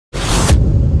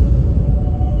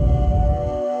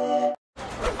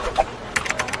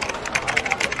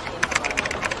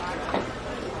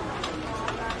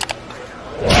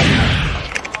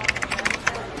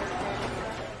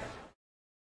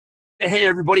Hey,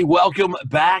 everybody. Welcome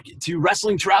back to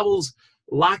Wrestling Travels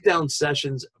Lockdown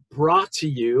Sessions, brought to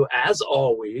you, as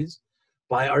always,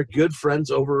 by our good friends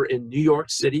over in New York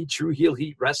City, True Heel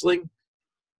Heat Wrestling.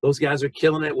 Those guys are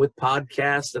killing it with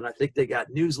podcasts, and I think they got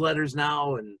newsletters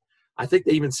now, and I think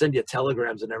they even send you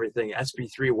telegrams and everything.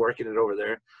 SB3 working it over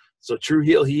there. So True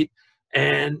Heel Heat.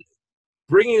 And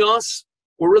bringing us,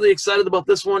 we're really excited about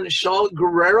this one, Shaul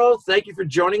Guerrero. Thank you for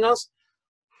joining us.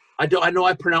 I know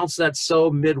I pronounce that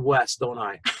so Midwest, don't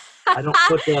I? I don't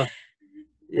put the,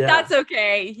 yeah. That's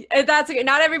okay. That's okay.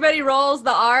 Not everybody rolls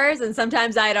the R's, and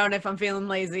sometimes I don't if I'm feeling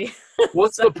lazy.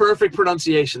 What's the perfect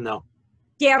pronunciation, though?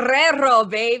 Guerrero,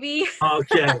 baby.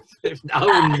 Okay.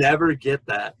 I would never get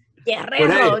that.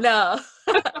 Guerrero, hey. No.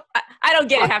 I don't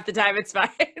get it half the time. It's fine.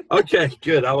 Okay,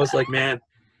 good. I was like, man,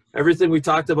 everything we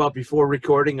talked about before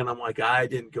recording, and I'm like, I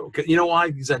didn't go. You know why?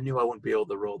 Because I knew I wouldn't be able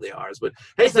to roll the R's. But,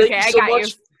 hey, thank you so much.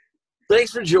 You.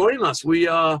 Thanks for joining us. We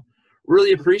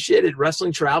really appreciate it.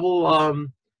 Wrestling Travel,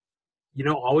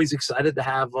 always excited to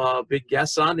have big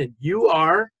guests on. And you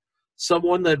are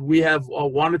someone that we have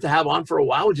wanted to have on for a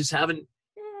while. We just haven't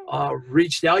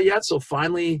reached out yet. So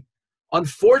finally,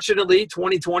 unfortunately,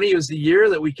 2020 was the year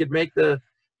that we could make the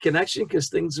connection because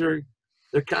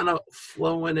they're kind of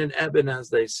flowing and ebbing, as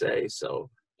they say. So.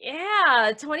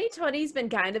 Yeah, 2020's been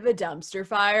kind of a dumpster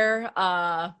fire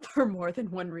for more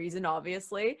than one reason,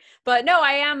 obviously. But no,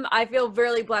 I feel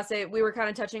really blessed. We were kind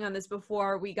of touching on this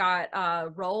before we got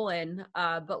rolling,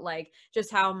 but like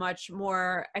just how much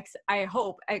more, I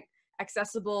hope,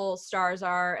 accessible stars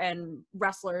are and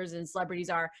wrestlers and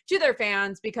celebrities are to their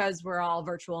fans because we're all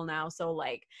virtual now. So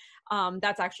like,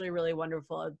 that's actually really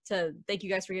wonderful. Thank you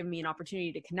guys for giving me an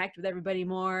opportunity to connect with everybody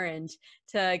more and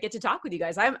to get to talk with you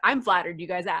guys. I'm flattered you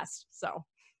guys asked. So.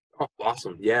 Oh,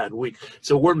 awesome. Yeah.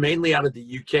 So we're mainly out of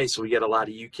the UK. So we get a lot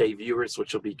of UK viewers,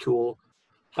 which will be cool.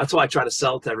 That's why I try to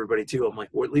sell it to everybody too. I'm like,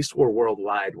 well, at least we're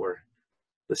worldwide. We're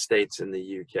the States and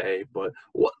the UK, but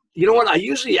you know what? I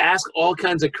usually ask all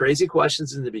kinds of crazy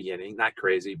questions in the beginning, not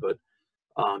crazy, but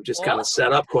just kind of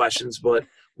set up questions. But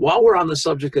while we're on the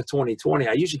subject of 2020,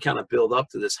 I usually kind of build up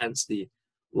to this, hence the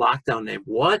lockdown name.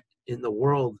 What in the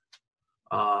world?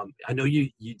 I know you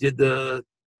did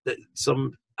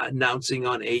some announcing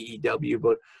on AEW,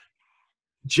 but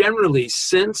generally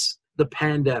since the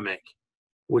pandemic,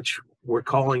 which we're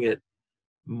calling it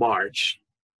March,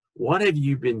 what have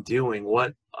you been doing?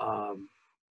 What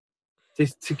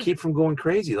to keep from going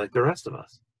crazy like the rest of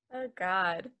us? Oh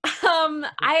God.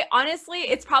 I honestly,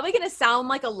 it's probably going to sound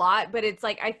like a lot, but it's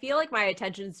like, I feel like my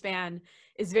attention span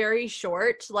is very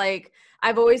short. Like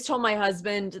I've always told my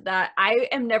husband that I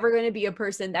am never going to be a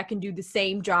person that can do the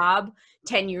same job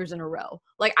 10 years in a row.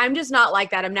 Like I'm just not like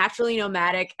that. I'm naturally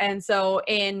nomadic. And so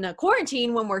in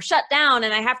quarantine, when we're shut down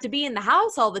and I have to be in the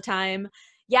house all the time,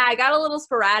 yeah, I got a little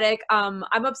sporadic. I'm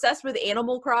obsessed with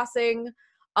Animal Crossing,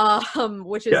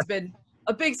 which has been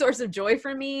a big source of joy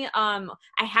for me. I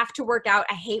have to work out.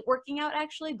 I hate working out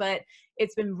actually, but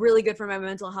it's been really good for my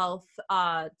mental health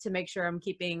to make sure I'm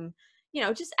keeping,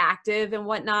 just active and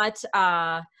whatnot.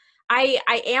 I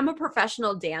am a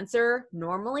professional dancer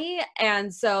normally.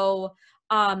 And so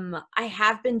I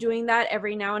have been doing that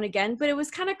every now and again, but it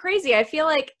was kind of crazy. I feel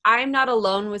like I'm not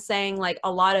alone with saying like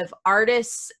a lot of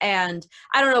artists, and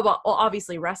I don't know about, well,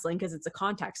 obviously wrestling because it's a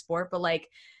contact sport, but like,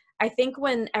 I think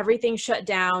when everything shut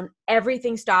down,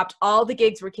 everything stopped, all the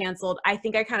gigs were canceled, I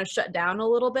think I kind of shut down a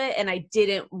little bit and I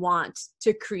didn't want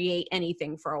to create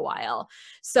anything for a while.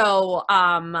 So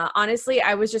honestly,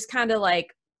 I was just kind of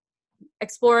like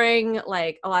exploring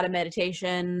like a lot of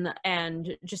meditation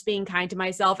and just being kind to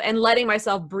myself and letting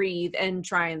myself breathe and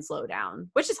try and slow down,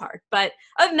 which is hard. But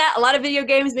other than that, a lot of video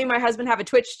games. Me and my husband have a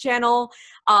Twitch channel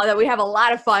that we have a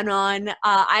lot of fun on.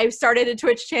 I started a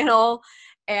Twitch channel.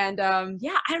 And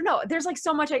yeah, I don't know. There's like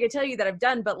so much I could tell you that I've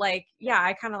done, but like, yeah,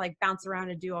 I kind of like bounce around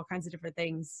and do all kinds of different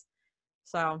things.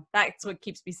 So that's what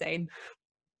keeps me sane.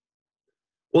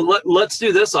 Well, let's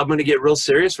do this. I'm going to get real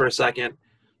serious for a second,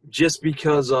 just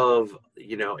because of,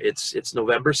 it's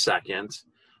November 2nd.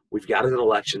 We've got an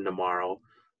election tomorrow.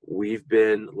 We've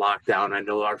been locked down. I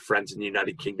know our friends in the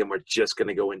United Kingdom are just going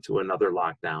to go into another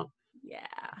lockdown. Yeah.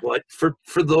 But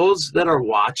for those that are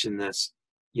watching this,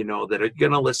 that are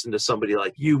going to listen to somebody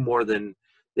like you more than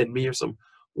me or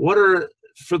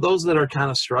for those that are kind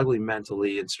of struggling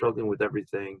mentally and struggling with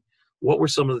everything, what were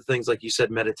some of the things, like you said,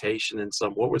 meditation and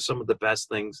what were some of the best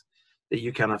things that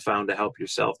you kind of found to help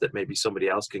yourself that maybe somebody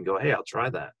else can go, hey, I'll try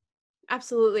that?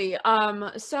 Absolutely.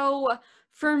 So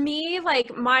for me,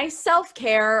 like my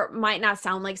self-care might not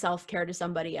sound like self-care to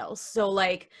somebody else. So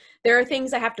like there are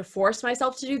things I have to force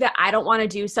myself to do that I don't want to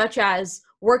do, such as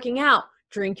working out,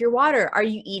 drink your water. Are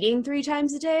you eating 3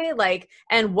 times a day? Like,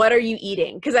 and what are you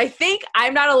eating? Because I think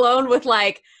I'm not alone with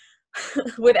like,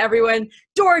 with everyone,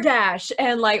 DoorDash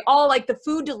and like all like the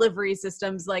food delivery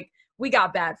systems, like we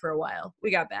got bad for a while.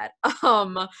 We got bad.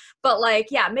 But like,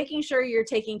 yeah, making sure you're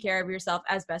taking care of yourself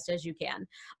as best as you can.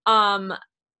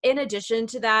 In addition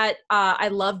to that, I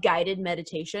love guided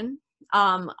meditation.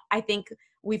 I think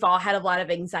we've all had a lot of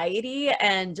anxiety,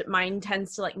 and mine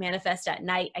tends to like manifest at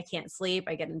night. I can't sleep.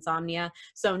 I get insomnia.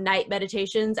 So night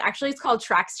meditations, actually it's called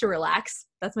Tracks to Relax.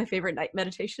 That's my favorite night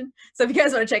meditation. So if you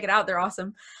guys want to check it out, they're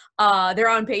awesome. They're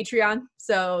on Patreon.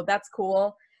 So that's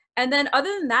cool. And then other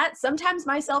than that, sometimes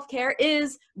my self-care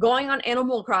is going on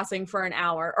Animal Crossing for an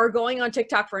hour or going on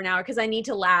TikTok for an hour because I need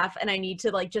to laugh and I need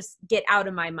to like just get out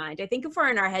of my mind. I think if we're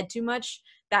in our head too much,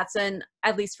 that's when,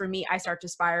 at least for me, I start to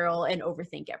spiral and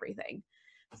overthink everything.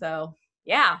 So,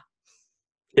 yeah.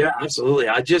 Yeah, absolutely.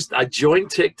 I joined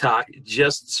TikTok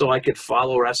just so I could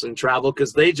follow Wrestling Travel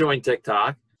because they joined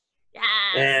TikTok. Yes.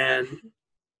 And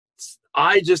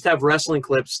I just have wrestling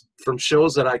clips from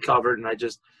shows that I covered, and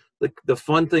the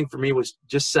fun thing for me was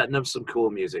just setting up some cool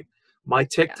music. My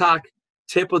TikTok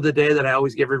tip of the day that I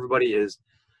always give everybody is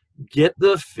get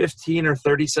the 15 or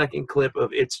 30-second clip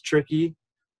of It's Tricky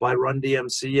by Run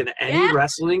DMC, and any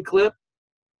wrestling clip,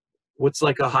 what's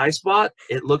like a high spot,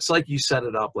 it looks like you set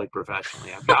it up like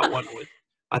professionally. I've got one with,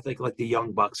 I think, like the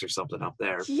Young Bucks or something up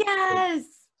there. Yes.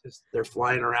 They're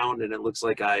flying around, and it looks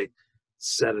like I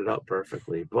set it up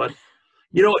perfectly. But,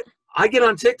 you know, I get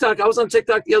on TikTok. I was on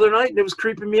TikTok the other night, and it was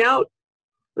creeping me out.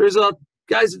 There's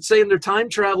guys that saying they're time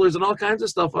travelers and all kinds of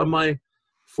stuff on my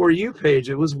For You page.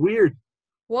 It was weird.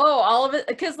 Whoa, all of it.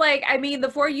 Because, like, I mean, the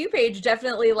For You page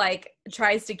definitely, like,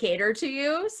 tries to cater to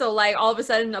you. So, like, all of a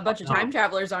sudden, a bunch of time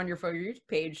travelers on your For You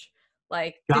page.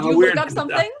 Like, did you look up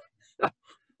something?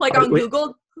 Like on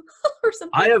Google or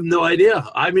something? I have no idea.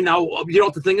 I mean, you know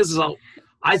what the thing is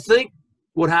I think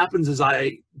what happens is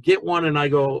I get one and I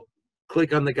go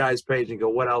click on the guy's page and go,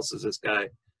 what else is this guy?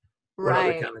 What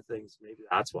other kind of things? Maybe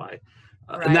that's why.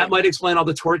 And that might explain all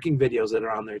the twerking videos that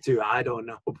are on there too. I don't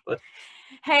know. But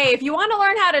hey, if you want to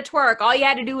learn how to twerk, all you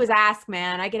had to do was ask,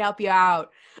 man. I can help you out.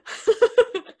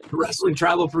 Wrestling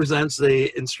Travel presents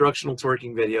the instructional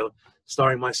twerking video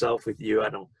starring myself with you.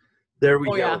 There we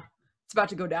go. Yeah. It's about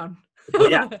to go down.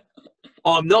 Yeah.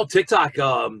 No, TikTok,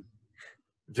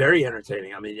 very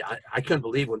entertaining. I mean, I couldn't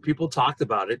believe when people talked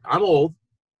about it. I'm old,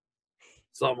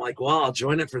 so I'm like, well, I'll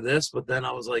join it for this. But then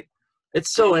I was like,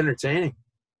 it's so entertaining.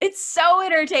 It's so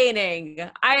entertaining.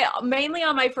 I mainly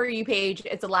on my For You page,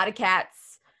 it's a lot of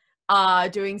cats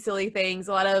doing silly things,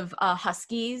 a lot of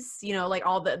huskies, you know, like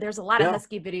there's a lot of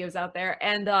husky videos out there.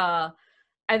 And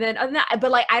then other than that,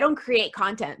 but like I don't create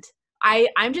content.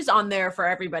 I'm just on there for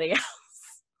everybody else.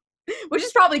 Which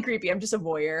is probably creepy. I'm just a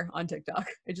voyeur on TikTok.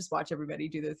 I just watch everybody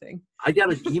do their thing. I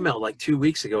got an email like 2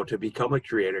 weeks ago to become a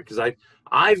creator because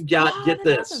I've got get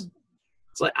this. Awesome.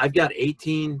 It's like I've got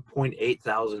 18.8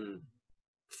 thousand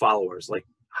followers. Like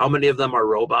how many of them are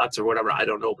robots or whatever? I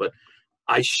don't know, but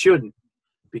I shouldn't,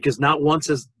 because not once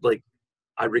has like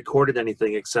I recorded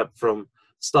anything except from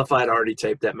stuff I'd already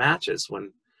taped at matches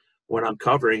when I'm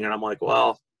covering, and I'm like,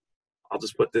 well, I'll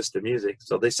just put this to music.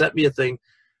 So they sent me a thing,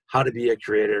 how to be a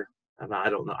creator. And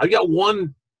I don't know. I got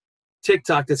one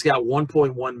TikTok that's got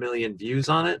 1.1 million views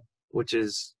on it,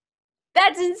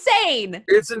 that's insane.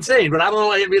 It's insane, but I don't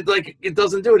know. It's like it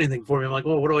doesn't do anything for me. I'm like,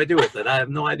 well, what do I do with it? I have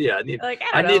no idea. I need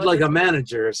like a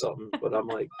manager or something. But I'm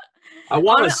like, I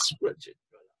want to switch it.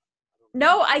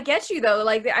 No, I get you though.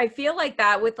 Like I feel like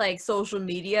that with like social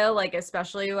media, like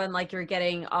especially when like you're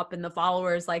getting up in the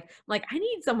followers, like I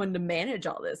need someone to manage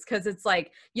all this, because it's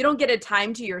like you don't get a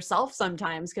time to yourself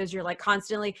sometimes because you're like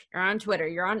constantly, you're on Twitter,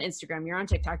 you're on Instagram, you're on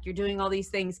TikTok, you're doing all these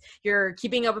things, you're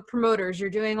keeping up with promoters, you're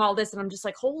doing all this, and I'm just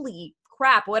like, holy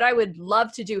crap, what I would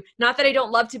love to do. Not that I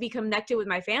don't love to be connected with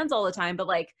my fans all the time, but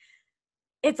like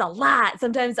it's a lot.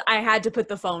 Sometimes I had to put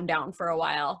the phone down for a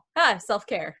while.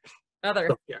 Self-care.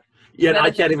 Yeah, and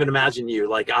I can't even imagine you.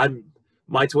 Like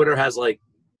my Twitter has like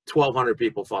 1,200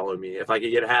 people following me. If I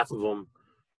could get half of them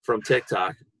from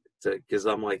TikTok, because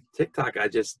I'm like TikTok.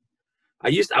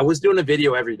 I was doing a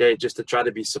video every day just to try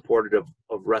to be supportive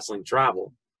of wrestling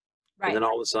travel, and then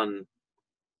all of a sudden,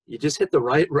 you just hit the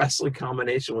right wrestling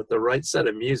combination with the right set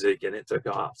of music, and it took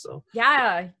off. So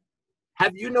yeah.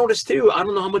 Have you noticed too? I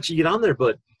don't know how much you get on there,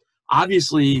 but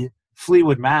obviously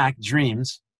Fleetwood Mac,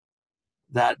 Dreams,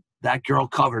 that girl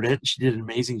covered it. She did an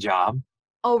amazing job.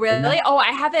 Oh, really? Oh,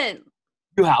 I haven't.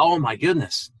 Oh, my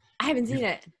goodness. I haven't seen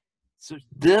it. So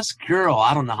this girl,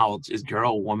 I don't know how old is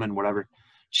girl, woman, whatever.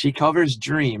 She covers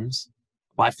Dreams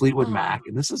by Fleetwood Mac,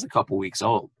 and this is a couple weeks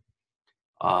old.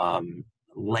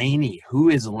 Lainey. Who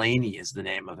is Lainey is the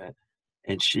name of it.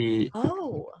 And she,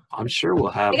 Oh, I'm sure we'll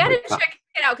I have gotta check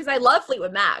it out because I love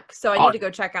Fleetwood Mac, so I oh, need to go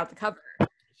check out the cover.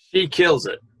 she kills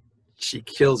it. She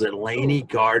kills it. Lainey Ooh.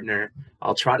 Gardner.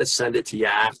 I'll try to send it to you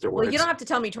Well, you afterwards. don't have to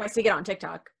tell me twice to get on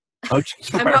TikTok. Okay,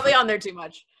 I'm probably on there too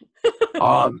much.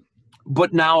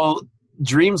 but now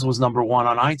Dreams was #1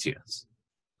 on iTunes.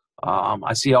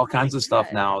 I see all Oh my kinds of stuff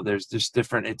God. now. There's just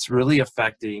different. It's really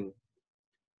affecting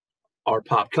our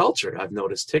pop culture. I've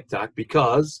noticed TikTok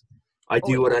because I Oh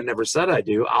do what yeah. I never said I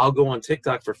do. I'll go on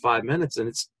TikTok for 5 minutes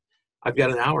and I've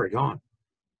got an hour gone,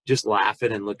 just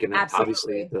laughing and looking at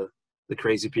obviously Absolutely. the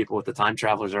crazy people with the time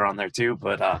travelers are on there too.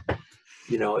 But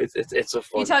it's a You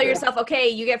fun tell thing. yourself, okay,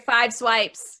 you get 5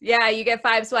 swipes. Yeah, you get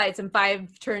 5 swipes, and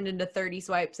 5 turned into 30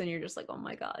 swipes, and you're just like, oh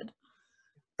my God.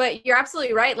 But you're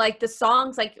absolutely right. Like the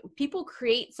songs, like people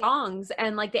create songs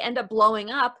and like they end up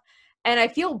blowing up. And I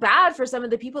feel bad for some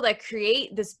of the people that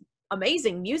create this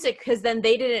amazing music because then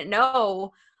they didn't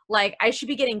know like I should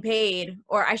be getting paid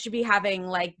or I should be having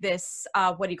like this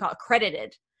what do you call it,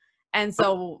 credited. And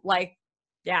so like,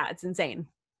 yeah, it's insane.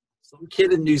 Some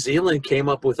kid in New Zealand came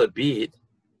up with a beat,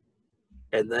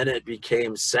 and then it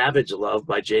became Savage Love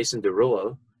by Jason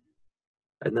Derulo.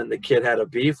 And then the kid had a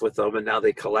beef with them, and now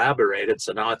they collaborated.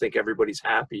 So now I think everybody's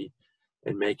happy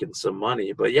and making some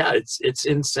money. But yeah, it's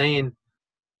insane.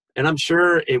 And I'm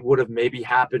sure it would have maybe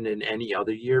happened in any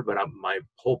other year, but my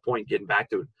whole point getting back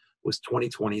to it was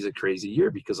 2020 is a crazy year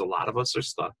because a lot of us are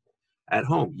stuck at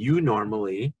home. You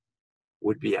normally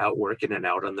would be out working and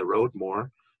out on the road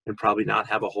more and probably not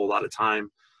have a whole lot of time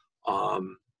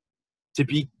um, to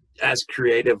be as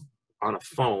creative on a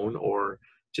phone or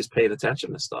just paying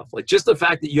attention to stuff. Like just the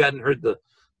fact that you hadn't heard the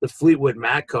Fleetwood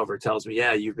Mac cover tells me,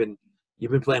 yeah, you've been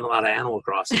playing a lot of Animal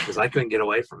Crossing because I couldn't get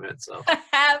away from it. So I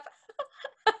have.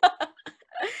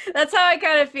 That's how I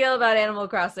kind of feel about Animal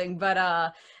Crossing.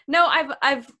 But no,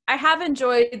 I have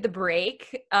enjoyed the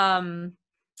break.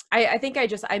 I think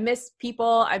I miss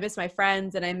people, I miss my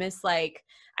friends, and I miss like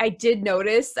I did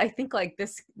notice, I think like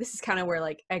this is kind of where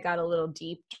like I got a little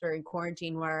deep during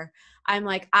quarantine where I'm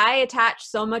like I attach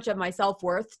so much of my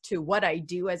self-worth to what I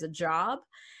do as a job.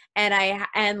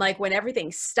 And like when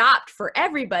everything stopped for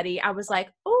everybody, I was like,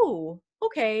 oh,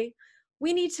 okay,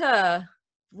 we need to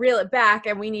reel it back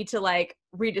and we need to like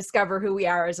rediscover who we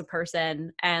are as a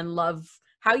person and love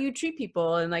how you treat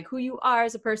people and like who you are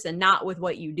as a person, not with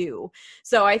what you do.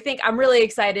 So I think I'm really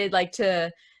excited like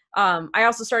to I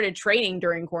also started training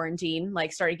during quarantine,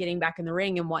 like started getting back in the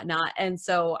ring and whatnot. And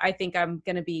so I think I'm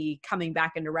going to be coming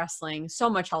back into wrestling so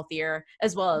much healthier,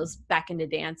 as well as back into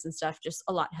dance and stuff, just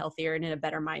a lot healthier and in a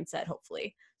better mindset,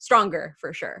 hopefully. Stronger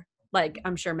for sure. Like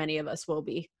I'm sure many of us will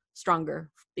be stronger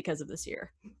because of this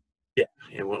year. yeah,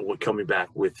 and we're coming back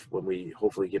with when we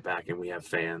hopefully get back and we have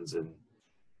fans and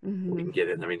we can get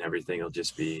in. I mean, everything will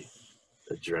just be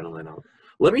adrenaline.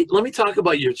 Let me talk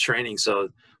about your training. So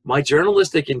my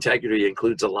journalistic integrity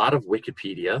includes a lot of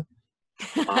Wikipedia.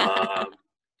 Um,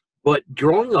 but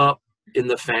growing up in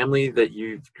the family that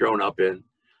you've grown up in,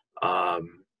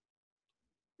 um,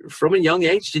 from a young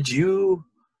age,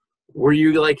 were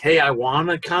you like, hey, I want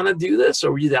to kind of do this,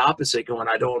 or were you the opposite, going,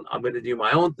 I'm going to do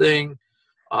my own thing?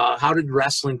 How did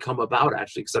wrestling come about,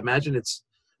 actually? Because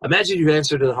imagine you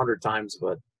answered it 100 times,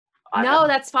 but I No, haven't.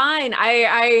 that's fine.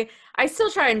 I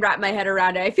still try and wrap my head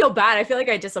around it. I feel bad. I feel like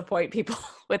I disappoint people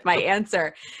with my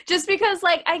answer. Just because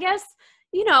like I guess,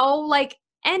 like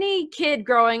any kid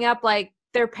growing up, like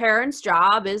their parents'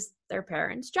 job is their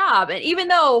parents' job. And even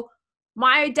though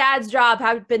my dad's job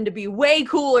happened to be way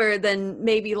cooler than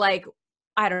maybe like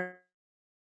I don't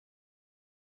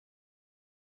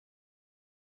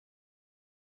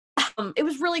it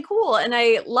was really cool and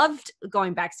I loved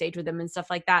going backstage with him and stuff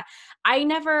like that. I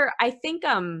think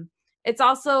it's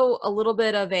also a little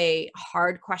bit of a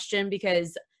hard question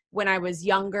because when I was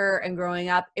younger and growing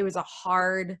up, it was a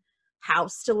hard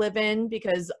house to live in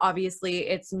because obviously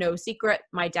it's no secret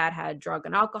my dad had drug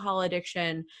and alcohol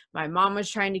addiction. My mom was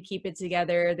trying to keep it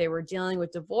together. They were dealing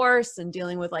with divorce and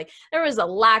dealing with like there was a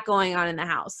lot going on in the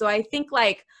house. So I think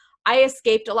like I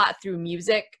escaped a lot through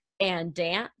music and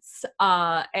dance.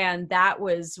 And that's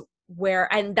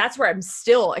where I'm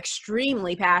still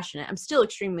extremely passionate. I'm still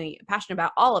extremely passionate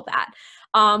about all of that.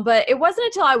 But it wasn't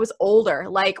until I was older,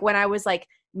 like when I was like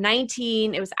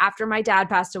 19, it was after my dad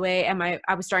passed away and I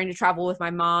was starting to travel with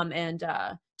my mom and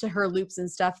to her loops and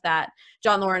stuff that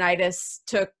John Laurinaitis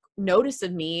took notice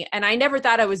of me. And I never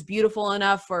thought I was beautiful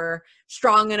enough or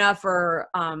strong enough or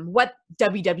what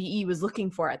WWE was looking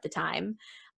for at the time.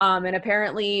 And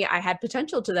apparently I had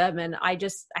potential to them and I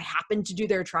happened to do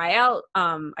their tryout.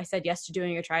 I said yes to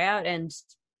doing a tryout and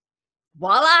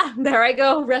voila, there I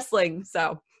go wrestling.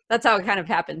 So that's how it kind of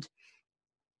happened.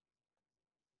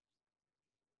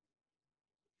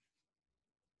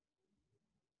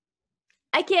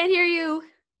 I can't hear you.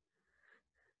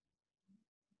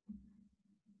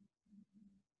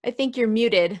 I think you're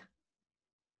muted.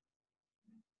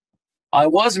 I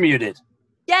was muted.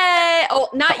 Yay! Oh,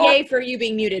 not Oh, yay for you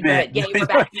being muted, but yay, we're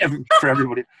back. yeah, for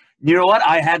everybody. You know what?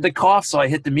 I had to cough, so I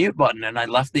hit the mute button, and I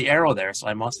left the arrow there, so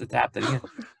I must have tapped it again.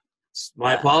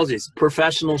 My apologies.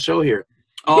 Professional show here.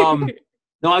 No,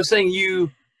 I was saying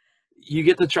you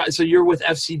get to try. So you're with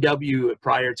FCW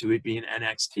prior to it being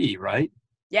NXT, right?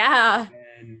 Yeah.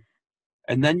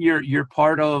 And then you're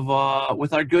part of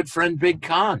with our good friend Big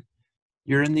Con.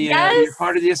 You're in the you're Yes.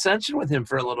 part of the Ascension with him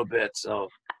for a little bit. So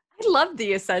I love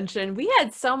the Ascension. We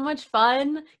had so much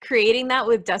fun creating that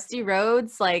with Dusty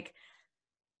Rhodes. Like,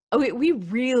 we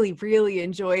really, really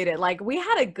enjoyed it. Like, we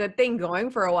had a good thing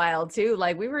going for a while too.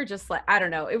 Like, we were just like, I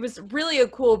don't know. It was really a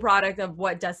cool product of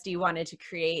what Dusty wanted to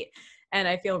create. And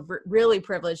I feel really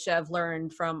privileged to have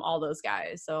learned from all those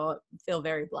guys. So I feel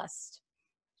very blessed.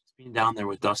 being down there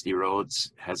with Dusty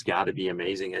Rhodes has got to be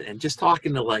amazing. And just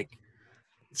talking to like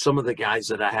some of the guys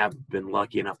that I have been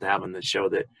lucky enough to have on the show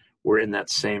that were in that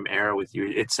same era with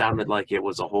you, it sounded like it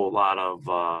was a whole lot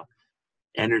of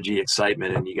energy,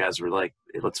 excitement, and you guys were like,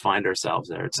 let's find ourselves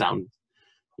there. It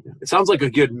sounds like a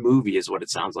good movie is what it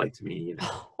sounds like to me, you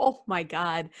know. Oh my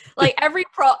God. Like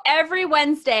every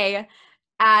Wednesday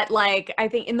at like, I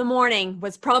think in the morning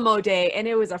was promo day, and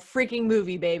it was a freaking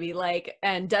movie, baby. Like,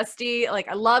 and Dusty, like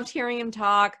I loved hearing him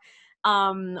talk.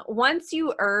 Once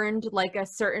you earned like a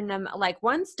certain, like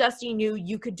once Dusty knew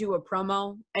you could do a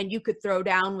promo and you could throw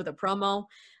down with a promo,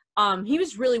 he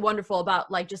was really wonderful about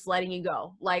like just letting you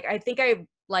go. Like, I think I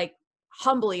like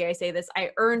humbly, I say this, I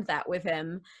earned that with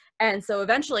him. And so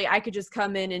eventually I could just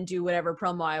come in and do whatever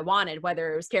promo I wanted,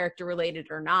 whether it was character related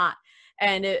or not.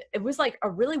 And it was like a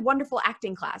really wonderful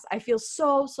acting class. I feel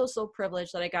so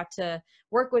privileged that I got to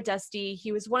work with Dusty.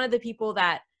 He was one of the people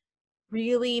that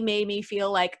really made me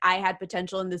feel like I had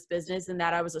potential in this business and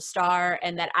that I was a star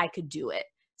and that I could do it.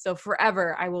 So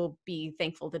forever, I will be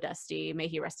thankful to Dusty. May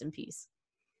he rest in peace.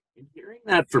 Hearing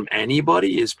that from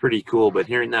anybody is pretty cool, but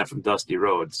hearing that from Dusty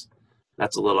Rhodes,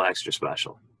 that's a little extra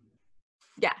special.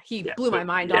 Yeah, he blew my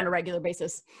mind on a regular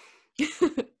basis.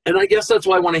 And I guess that's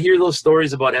why I want to hear those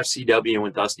stories about FCW and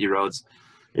with Dusty Rhodes.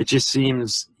 It just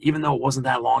seems, even though it wasn't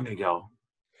that long ago,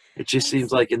 it just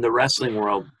seems like in the wrestling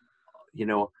world, you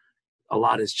know, a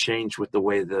lot has changed with the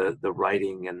way the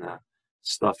writing and the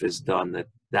stuff is done.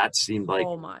 That seemed like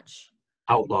so much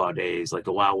outlaw days, like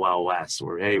the Wild Wild West,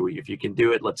 where, hey, if you can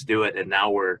do it, let's do it. And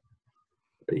now we're,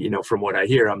 you know, from what I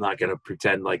hear, I'm not going to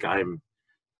pretend like I'm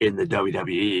in the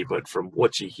WWE, but from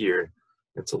what you hear,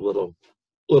 it's a little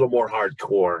more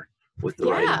hardcore with the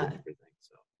writing and everything.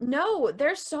 So. No,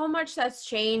 there's so much that's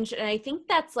changed, and I think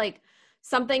that's like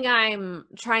something I'm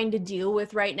trying to deal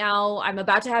with right now. I'm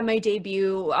about to have my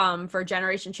debut for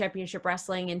Generation Championship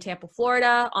Wrestling in Tampa,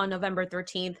 Florida on November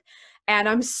 13th. And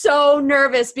I'm so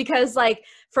nervous because like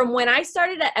from when I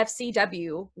started at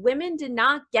FCW, women did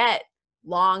not get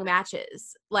long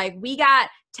matches. Like we got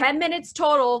 10 minutes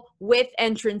total with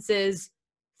entrances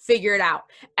figured out.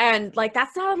 And like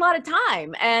that's not a lot of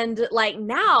time. And like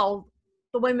now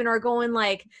the women are going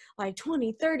like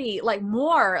 20, 30, like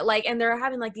more, like, and they're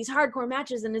having like these hardcore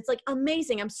matches, and it's like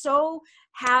amazing. I'm so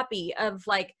happy of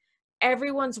like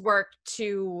everyone's work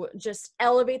to just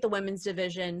elevate the women's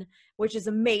division, which is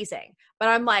amazing. But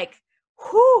I'm like,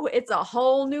 whew, it's a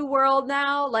whole new world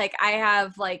now. Like I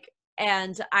have like,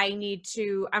 and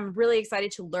I'm really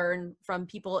excited to learn from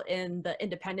people in the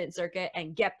independent circuit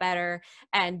and get better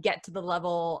and get to the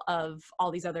level of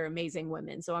all these other amazing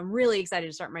women. So I'm really excited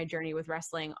to start my journey with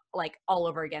wrestling like all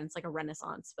over again. It's like a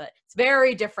renaissance, but it's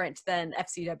very different than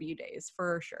FCW days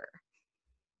for sure.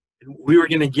 We were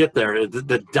going to get there.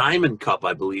 The Diamond Cup,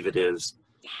 I believe it is,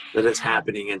 that is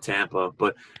happening in Tampa.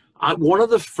 But one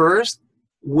of the first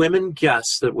women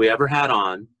guests that I ever had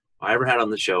on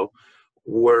the show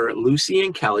were Lucy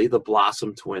and Kelly, the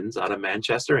Blossom twins out of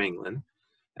Manchester, England.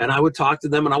 And I would talk to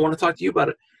them, and I want to talk to you about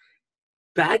it.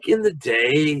 Back in the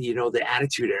day, you know, the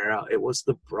Attitude Era, it was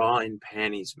the bra and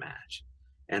panties match.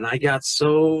 And I got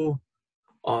so,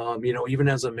 you know, even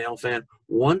as a male fan,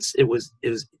 once it was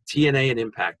TNA and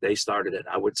Impact, they started it.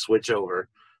 I would switch over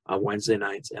on Wednesday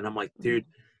nights, and I'm like, dude,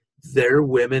 their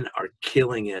women are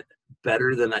killing it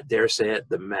better than, I dare say it,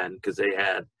 the men, because they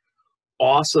had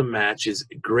awesome matches,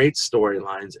 great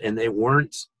storylines, and they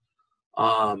weren't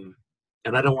and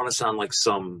I don't want to sound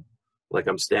like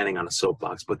I'm standing on a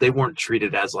soapbox, but they weren't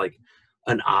treated as like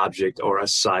an object or a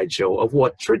sideshow of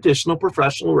what traditional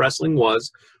professional wrestling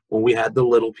was when we had the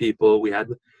little people, we had,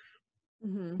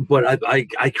 Mhm. but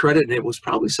I credit, and it was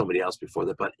probably somebody else before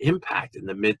that, but Impact in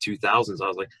the mid 2000s, I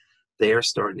was like, they are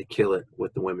starting to kill it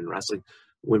with the women's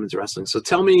wrestling. So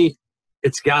tell me,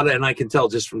 it's gotta, and I can tell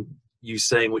just from you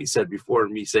saying what you said before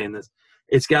and me saying this,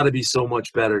 it's got to be so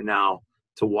much better now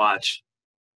to watch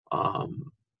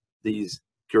these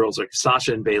girls like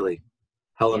Sasha and Bailey,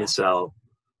 Hell in a Yeah. Cell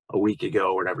a week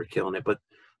ago or whatever, killing it. But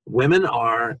women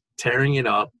are tearing it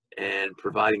up and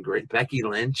providing great. Becky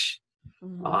Lynch,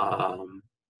 Mhm. um,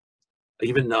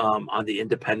 even on the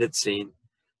independent scene,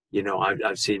 you know,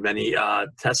 I've seen many,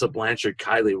 Tessa Blanchard,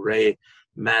 Kylie Ray,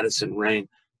 Madison Rain,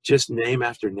 just name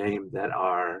after name that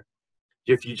are,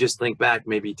 if you just think back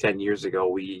maybe 10 years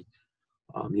ago, you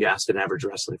asked an average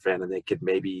wrestling fan and they could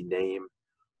maybe name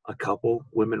a couple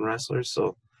women wrestlers.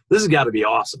 So this has got to be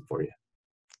awesome for you.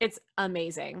 It's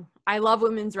amazing. I love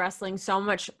women's wrestling so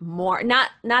much more. Not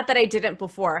that I didn't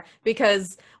before,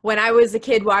 because when I was a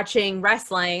kid watching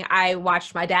wrestling, I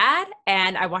watched my dad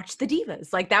and I watched the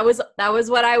Divas. Like that was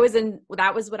what I was in.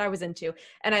 That was what I was into,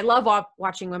 and I love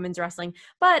watching women's wrestling.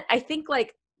 But I think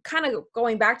like kind of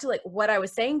going back to like what I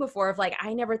was saying before of like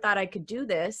I never thought I could do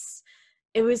this.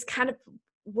 It was kind of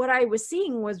what I was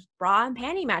seeing was bra and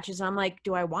panty matches. And I'm like,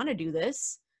 do I want to do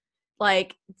this?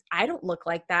 Like, I don't look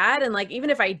like that. And like, even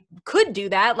if I could do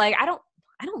that, like, I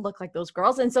don't look like those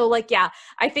girls. And so like, yeah,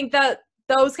 I think that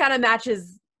those kind of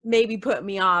matches maybe put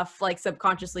me off like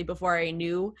subconsciously before I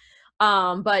knew.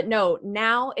 But no,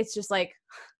 now it's just like,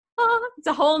 it's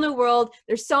a whole new world.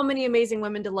 There's so many amazing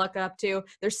women to look up to.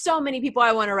 There's so many people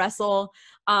I want to wrestle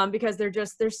because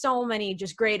there's so many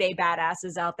just grade A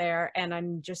badasses out there. And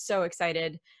I'm just so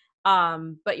excited.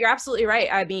 But you're absolutely right.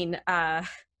 I mean,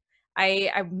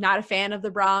 I'm not a fan of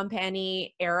the bra and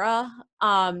panty era.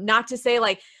 Not to say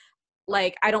like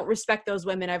I don't respect those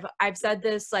women. I've said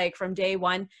this like from day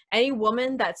one. Any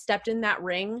woman that stepped in that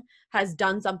ring has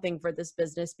done something for this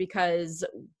business because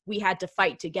we had to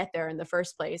fight to get there in the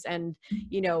first place. And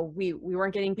you know, we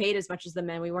weren't getting paid as much as the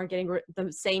men. We weren't getting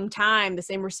the same time, the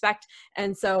same respect.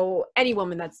 And so any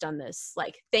woman that's done this,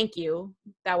 like, thank you.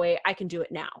 That way I can do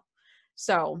it now.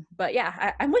 So, but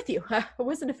yeah, I'm with you. I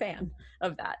wasn't a fan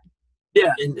of that.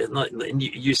 Yeah, and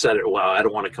you said it well. I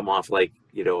don't want to come off like,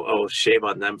 you know, oh, shame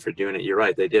on them for doing it. You're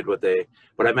right. They did what they,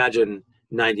 but I imagine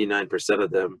 99% of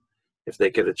them, if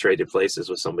they could have traded places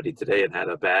with somebody today and had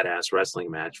a badass wrestling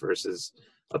match versus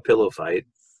a pillow fight,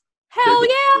 they're Hell going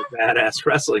yeah. to have a badass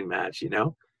wrestling match, you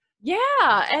know?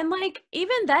 Yeah, and like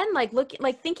even then, like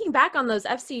thinking back on those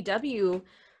FCW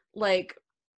like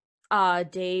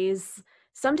days,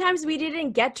 sometimes we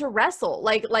didn't get to wrestle.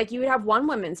 Like you would have one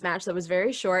women's match that was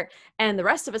very short, and the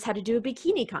rest of us had to do a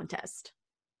bikini contest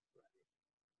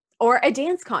or a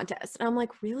dance contest. And I'm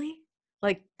like, really?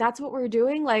 Like that's what we're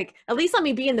doing? Like at least let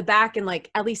me be in the back and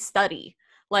like at least study.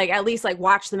 Like at least like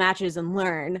watch the matches and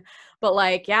learn. But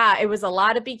like yeah, it was a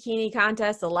lot of bikini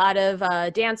contests, a lot of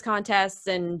dance contests,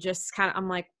 and just kind of I'm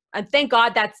like, thank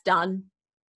God that's done.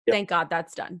 Yep. Thank God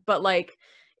that's done. But like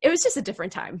it was just a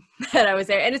different time that I was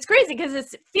there. And it's crazy because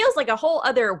it feels like a whole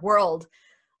other world.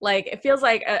 Like it feels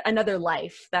like another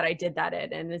life that I did that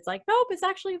in. And it's like, nope, it's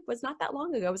actually was not that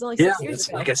long ago. It was only Yeah, 6 years it's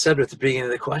ago. like I said at the beginning of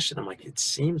the question, I'm like, it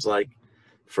seems like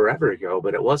forever ago,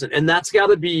 but it wasn't. And that's got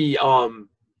to be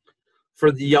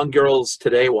for the young girls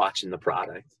today watching the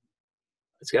product.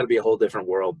 It's got to be a whole different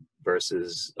world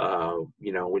versus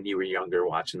you know, when you were younger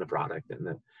watching the product, and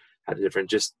then had a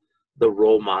different, just the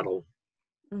role model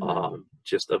Mm-hmm.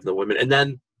 just of the women. And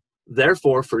then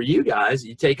therefore for you guys,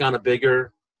 you take on a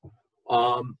bigger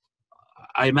um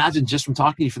I imagine, just from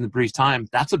talking to you from the brief time,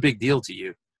 that's a big deal to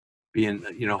you, being,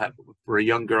 you know, for a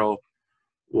young girl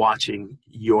watching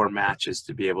your matches,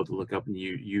 to be able to look up and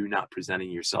you not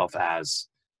presenting yourself as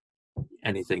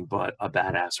anything but a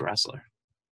badass wrestler.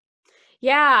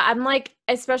 Yeah, I'm like,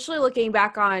 especially looking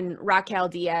back on Raquel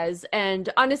Diaz, and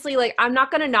honestly, like, I'm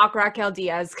not gonna knock Raquel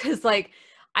Diaz because, like,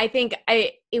 I think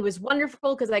it was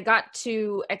wonderful because I got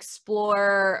to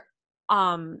explore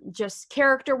just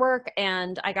character work,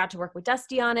 and I got to work with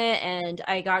Dusty on it, and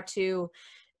I got to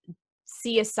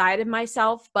see a side of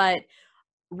myself. But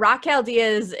Raquel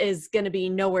Diaz is going to be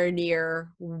nowhere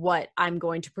near what I'm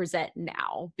going to present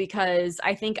now because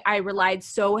I think I relied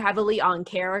so heavily on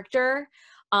character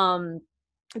um,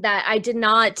 that I did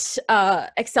not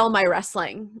excel my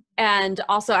wrestling. And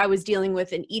also I was dealing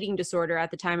with an eating disorder at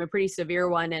the time, a pretty severe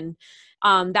one. And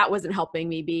that wasn't helping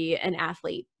me be an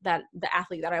athlete, the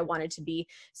athlete that I wanted to be.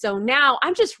 So now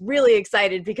I'm just really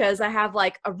excited because I have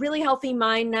like a really healthy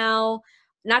mind now.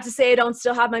 Not to say I don't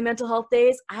still have my mental health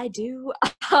days. I do.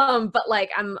 But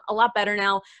like I'm a lot better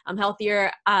now. I'm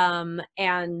healthier. And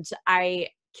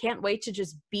can't wait to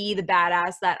just be the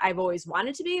badass that I've always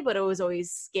wanted to be, but I was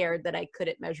always scared that I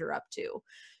couldn't measure up to.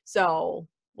 So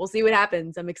we'll see what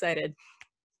happens. I'm excited.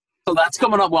 So that's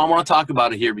coming up. Well, I want to talk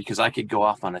about it here because I could go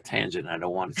off on a tangent. I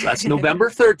don't want to. So that's November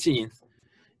 13th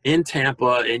in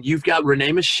Tampa, and you've got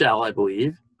Renee Michelle, I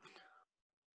believe.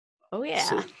 Oh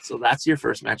yeah. So that's your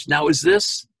first match. Now, is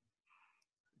this,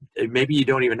 maybe you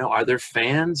don't even know, are there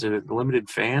fans or limited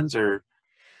fans or?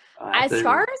 As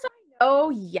far as I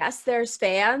know, yes, there's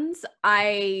fans.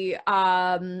 I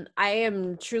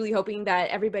am truly hoping that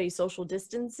everybody social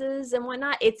distances and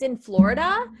whatnot. It's in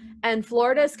Florida, and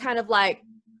Florida's kind of like,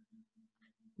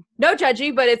 no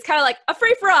judgy, but it's kind of like a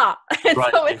free for all. And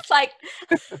Right. so it's like,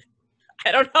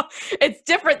 I don't know. It's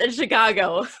different than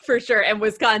Chicago for sure, and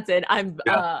Wisconsin. I'm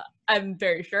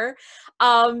very sure. But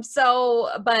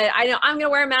I know I'm gonna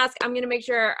wear a mask. I'm gonna make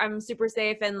sure I'm super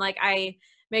safe, and like I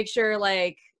make sure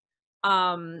like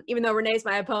even though Renee's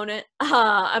my opponent,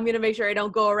 I'm gonna make sure I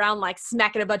don't go around like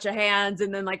smacking a bunch of hands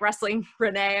and then like wrestling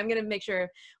Renee. I'm gonna make sure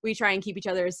we try and keep each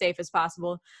other as safe as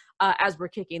possible as we're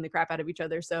kicking the crap out of each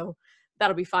other. So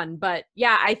that'll be fun. But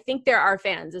yeah, I think there are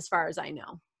fans as far as I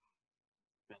know.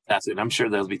 Fantastic. I'm sure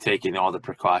they'll be taking all the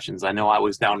precautions. I know I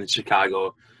was down in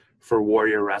Chicago for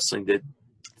Warrior Wrestling, did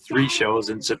 3 shows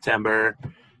in September,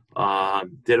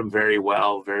 did them very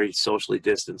well, very socially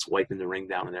distanced, wiping the ring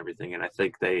down and everything. And I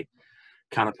think they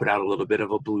kind of put out a little bit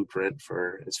of a blueprint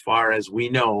for, as far as we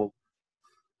know,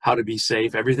 how to be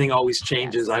safe. Everything always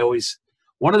changes. Yes.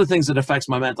 One of the things that affects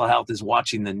my mental health is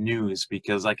watching the news,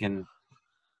 because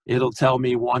it'll tell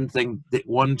me one thing,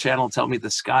 one channel will tell me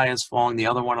the sky is falling, the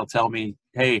other one will tell me,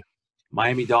 hey,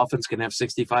 Miami Dolphins can have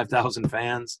 65,000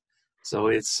 fans. So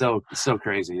it's so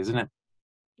crazy, isn't it?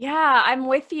 Yeah, I'm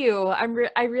with you. I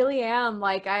really am.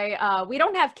 Like we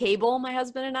don't have cable, my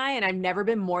husband and I, and I've never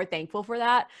been more thankful for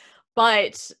that.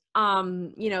 But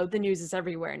the news is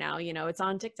everywhere now. It's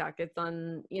on TikTok, it's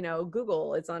on,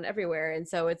 Google, it's on everywhere. And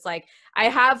so it's like I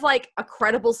have like a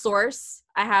credible source.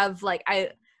 I have like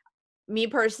me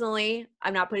personally,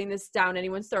 I'm not putting this down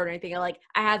anyone's throat or anything. I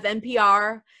have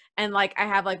NPR, and like I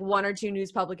have like 1 or 2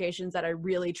 news publications that I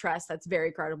really trust that's very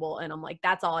credible, and I'm like,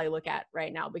 that's all I look at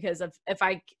right now, because if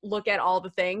I look at all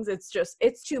the things, it's too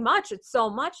much. It's so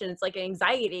much, and it's like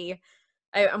anxiety.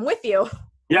 I'm with you.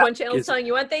 Yeah, one channel is telling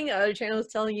you one thing, the other channel is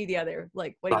telling you the other.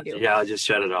 Like, what do you do? Yeah, I just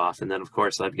shut it off. And then of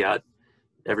course I've got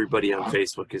everybody on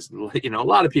Facebook is, a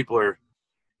lot of people are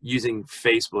using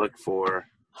Facebook for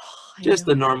just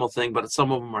the normal thing, but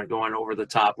some of them are going over the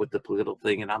top with the political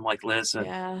thing. And I'm like, listen,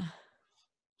 I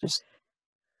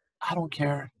don't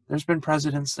care. There's been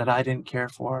presidents that I didn't care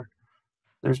for.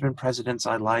 There's been presidents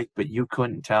I like, but you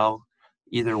couldn't tell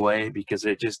either way, because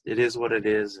it is what it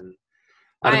is. And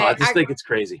I don't know. I just think it's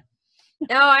crazy.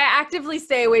 No, I actively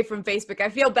stay away from Facebook. I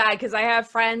feel bad because I have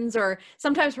friends or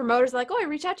sometimes promoters like, oh, I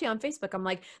reach out to you on Facebook. I'm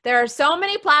like, there are so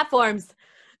many platforms.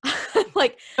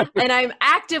 And I'm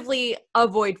actively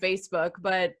avoid Facebook.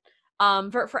 But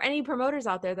for any promoters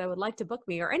out there that would like to book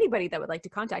me, or anybody that would like to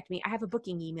contact me, I have a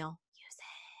booking email. Use it.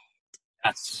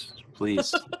 Yes,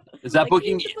 please. Is that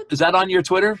booking? Is that on your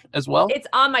Twitter as well? It's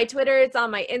on my Twitter. It's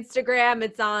on my Instagram.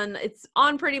 It's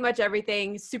on pretty much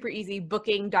everything. Super easy.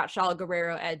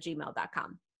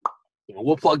 Booking.ShaulGuerrero@gmail.com.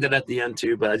 We'll plug that at the end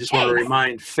too, but I just want to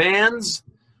remind fans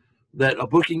that a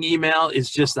booking email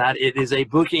is just that. It is a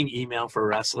booking email for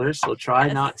wrestlers. So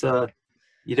try not to,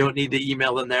 you don't need to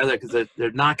email them there because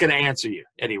they're not going to answer you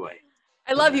anyway.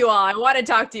 I love you all. I want to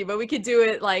talk to you, but we could do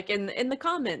it like in the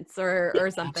comments or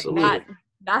something. Absolutely.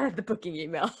 Not at the booking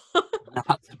email.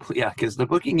 Because the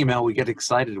booking email, we get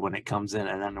excited when it comes in,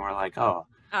 and then we're like, oh.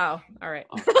 Oh, all right.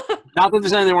 Not that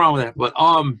there's anything wrong with it, but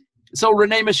so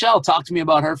Renee Michelle, talk to me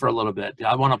about her for a little bit.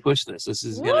 I want to push this. This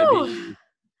is going to be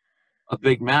a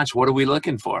big match. What are we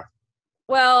looking for?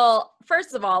 Well,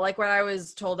 first of all, like when I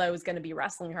was told I was going to be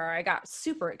wrestling her, I got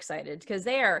super excited because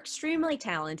they are extremely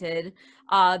talented.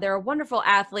 They're a wonderful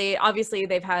athlete. Obviously,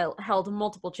 they've held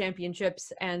multiple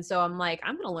championships. And so I'm like,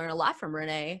 I'm going to learn a lot from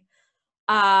Renee.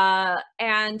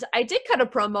 And I did cut a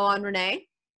promo on Renee,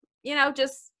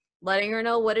 just letting her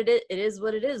know what it is. It is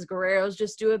what it is. Guerrero's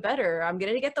just do it better. I'm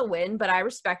going to get the win, but I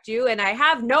respect you. And I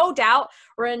have no doubt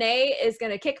Renee is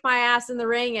going to kick my ass in the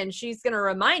ring, and she's going to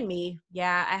remind me,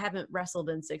 yeah, I haven't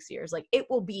wrestled in 6 years. Like, it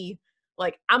will be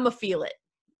like, I'm going to feel it.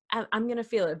 I'm going to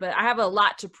feel it, but I have a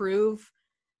lot to prove.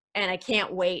 And I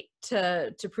can't wait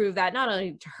to prove that not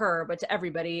only to her, but to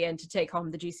everybody, and to take home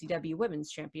the GCW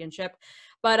Women's Championship.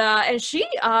 But, and she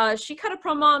cut a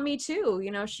promo on me too.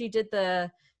 She did the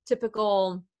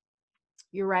typical,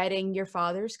 you're riding your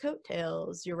father's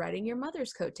coattails, you're riding your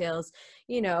mother's coattails,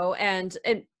 and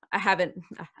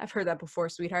I've heard that before,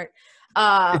 sweetheart.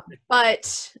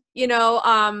 But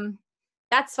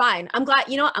that's fine. I'm glad,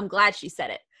 I'm glad she said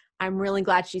it. I'm really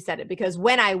glad she said it, because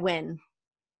when I win,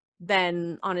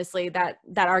 then honestly that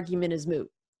argument is moot.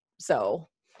 So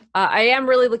I am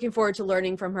really looking forward to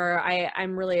learning from her.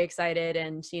 I'm really excited,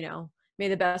 and may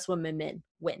the best women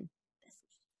win.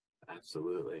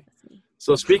 Absolutely.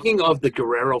 So speaking of the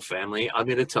Guerrero family, I'm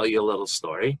going to tell you a little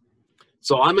story.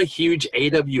 So I'm a huge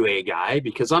AWA guy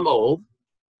because I'm old.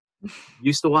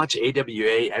 Used to watch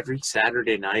AWA every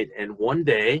Saturday night, and one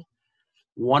day,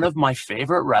 one of my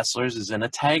favorite wrestlers is in a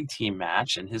tag team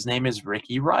match, and his name is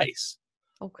Ricky Rice.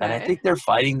 Okay. And I think they're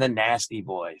fighting the Nasty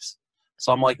Boys.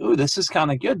 So I'm like, ooh, this is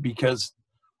kind of good, because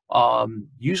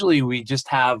usually we just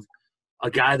have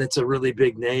a guy that's a really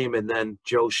big name and then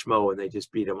Joe Schmo, and they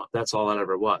just beat him up. That's all it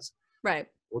ever was. Right.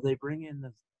 Well, they bring in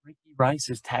the Ricky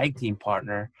Rice's tag team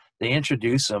partner. They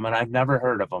introduce him, and I've never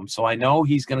heard of him. So I know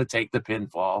he's going to take the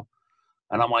pinfall.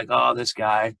 And I'm like, oh, this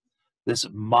guy, this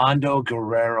Mondo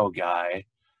Guerrero guy,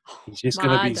 he's just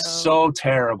going to be so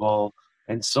terrible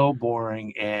and so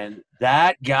boring. And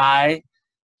that guy,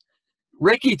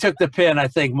 Ricky took the pin, I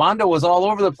think. Mondo was all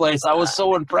over the place. I was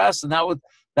so impressed, and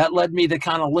that led me to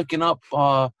kind of looking up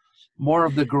more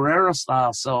of the Guerrero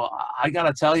style. So I got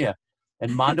to tell you,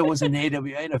 and Mondo was in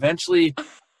AWA, and eventually,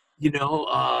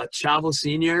 Chavo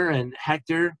Sr. and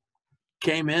Hector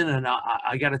came in, and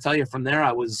I got to tell you, from there,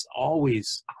 I was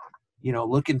always,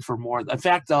 looking for more. In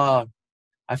fact, I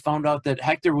found out that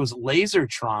Hector was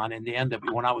Lasertron in the end of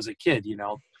when I was a kid.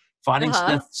 Finding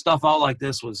stuff out like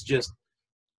this was just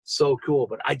so cool.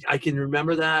 But I can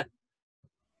remember that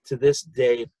to this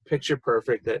day, picture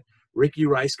perfect, that Ricky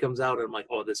Rice comes out, and I'm like,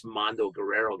 oh, this Mondo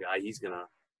Guerrero guy, he's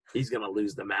gonna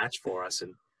lose the match for us.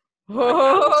 And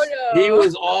he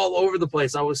was all over the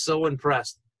place. I was so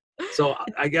impressed. So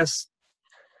I guess,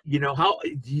 how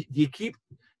do you keep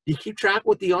track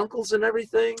with the uncles and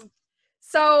everything?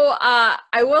 So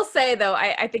I will say, though,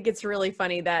 I think it's really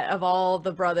funny that of all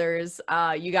the brothers,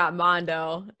 you got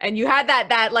Mondo, and you had that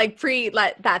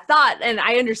thought, and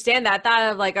I understand that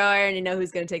thought of like, oh, I already know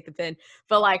who's going to take the pin.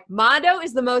 But like, Mondo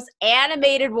is the most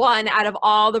animated one out of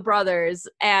all the brothers,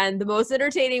 and the most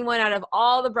entertaining one out of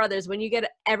all the brothers. When you get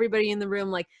everybody in the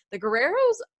room, like the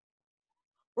Guerreros,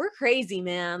 we're crazy,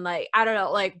 man. Like, I don't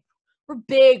know, like, we're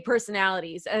big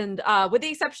personalities. And with the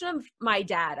exception of my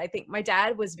dad, I think my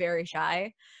dad was very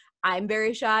shy. I'm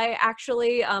very shy,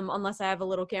 actually, unless I have a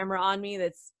little camera on me.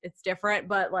 It's different.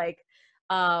 But like,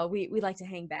 we like to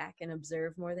hang back and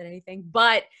observe more than anything.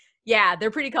 But yeah,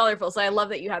 they're pretty colorful. So I love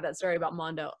that you have that story about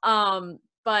Mondo.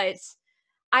 But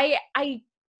I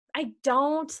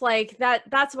don't like that.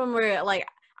 That's when we're like,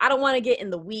 I don't want to get in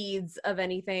the weeds of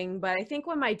anything. But I think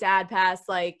when my dad passed,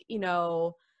 like,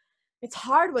 it's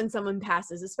hard when someone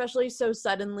passes, especially so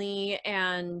suddenly.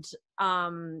 And,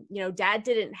 dad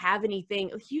didn't have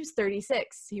anything. He was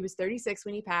 36. He was 36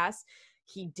 when he passed.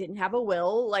 He didn't have a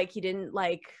will. Like, he didn't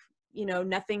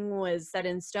nothing was set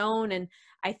in stone. And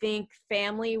I think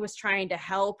family was trying to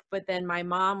help, but then my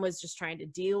mom was just trying to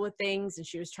deal with things, and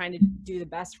she was trying to do the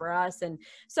best for us. And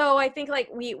so I think like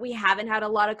we haven't had a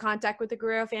lot of contact with the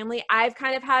Guerrero family. I've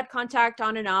kind of had contact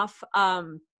on and off.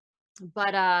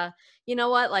 But you know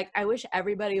what? Like, I wish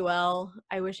everybody well.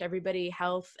 I wish everybody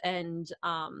health, and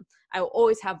I will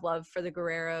always have love for the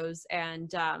Guerreros,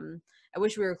 and I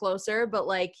wish we were closer. But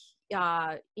like,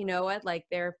 you know what? Like,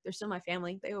 they're still my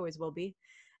family. They always will be,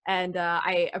 and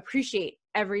I appreciate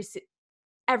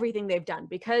everything they've done,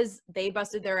 because they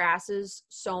busted their asses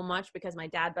so much, because my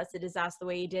dad busted his ass the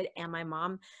way he did, and my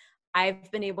mom.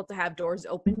 I've been able to have doors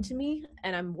open to me,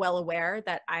 and I'm well aware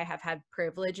that I have had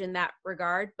privilege in that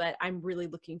regard, but I'm really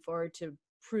looking forward to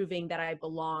proving that I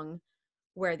belong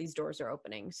where these doors are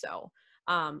opening. So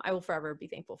I will forever be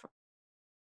thankful for.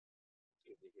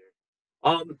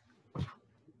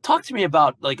 Talk to me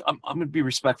about, like, I'm going to be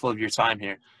respectful of your time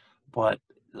here, but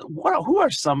who are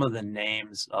some of the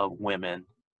names of women,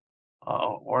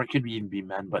 or it could even be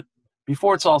men, but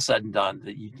before it's all said and done,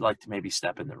 that you'd like to maybe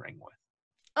step in the ring with?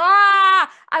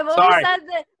 I've always said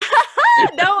that.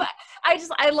 No,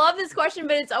 I love this question,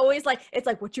 but it's always like,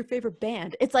 what's your favorite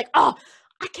band? It's like, oh,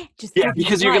 I can't just. Yeah,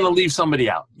 because you're going to leave somebody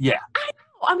out. Yeah. I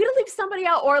know. I'm going to leave somebody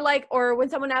out, or when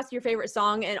someone asks your favorite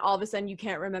song and all of a sudden you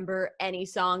can't remember any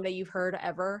song that you've heard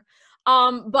ever.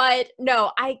 But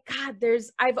no,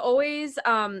 I've always,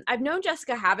 I've known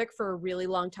Jessica Havoc for a really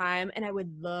long time, and I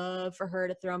would love for her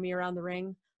to throw me around the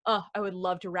ring. Oh, I would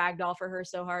love to ragdoll for her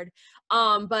so hard.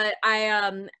 But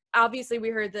obviously we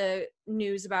heard the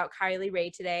news about Kylie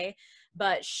Rae today,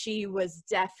 but she was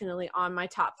definitely on my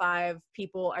top 5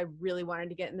 people I really wanted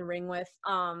to get in the ring with.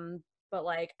 but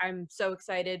like I'm so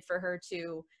excited for her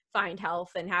to find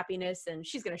health and happiness, and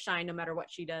she's going to shine no matter what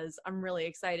she does. I'm really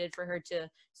excited for her to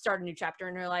start a new chapter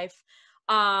in her life.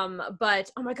 But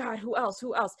oh my God, who else?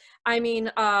 I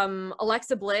mean,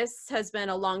 Alexa Bliss has been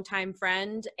a longtime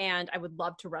friend, and I would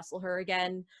love to wrestle her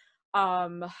again.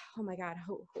 Oh my God,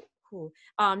 who?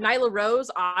 Nyla Rose,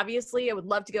 obviously, I would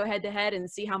love to go head to head and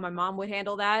see how my mom would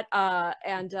handle that.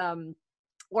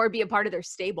 Or be a part of their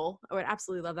stable. I would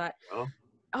absolutely love that.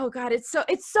 Oh God, it's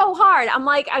so hard.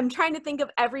 I'm trying to think of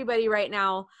everybody right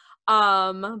now.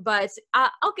 But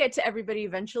I'll get to everybody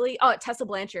eventually. Oh, Tessa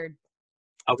Blanchard.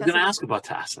 I was going to ask about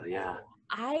Tessa. Yeah.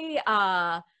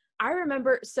 I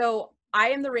remember, so I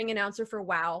am the ring announcer for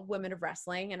WOW Women of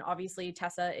Wrestling, and obviously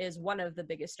Tessa is one of the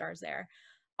biggest stars there.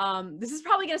 This is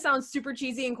probably going to sound super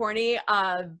cheesy and corny,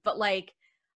 but like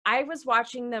I was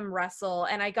watching them wrestle,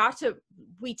 and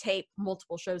we tape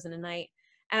multiple shows in a night,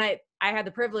 and I had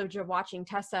the privilege of watching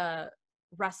Tessa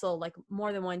wrestle like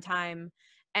more than one time,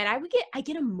 and I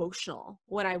get emotional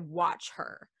when I watch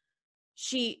her.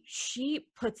 She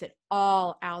puts it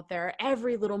all out there,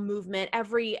 every little movement,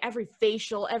 every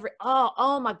facial,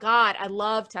 oh my God, I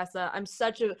love Tessa.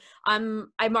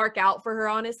 I mark out for her,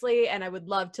 honestly, and I would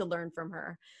love to learn from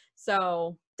her.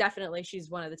 So definitely she's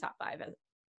one of the top 5,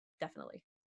 definitely.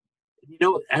 You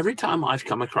know, every time I've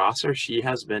come across her, she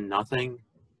has been nothing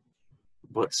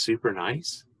but super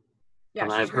nice. Yeah,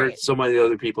 and she's I've great. heard so many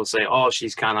other people say, oh,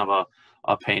 she's kind of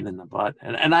a pain in the butt.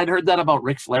 And I'd heard that about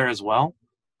Ric Flair as well.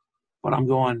 But I'm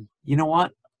going, you know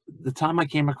what? The time I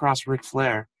came across Ric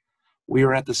Flair, we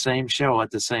were at the same show at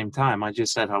the same time. I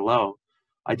just said hello.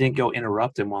 I didn't go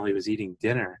interrupt him while he was eating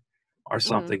dinner or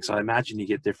something. So I imagine you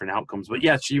get different outcomes. But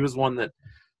yeah, she was one that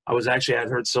I'd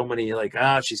heard so many like,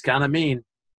 she's kind of mean.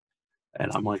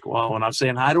 And I'm like, well, when I'm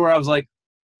saying hi to her, I was like,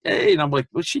 hey, and I'm like,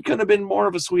 well, she could have been more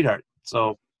of a sweetheart.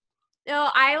 So. No,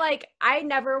 I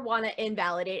never want to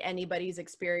invalidate anybody's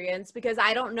experience because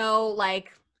I don't know,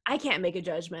 like, I can't make a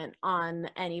judgment on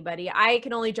anybody. I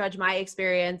can only judge my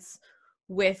experience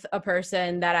with a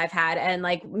person that I've had. And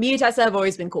like me and Tessa have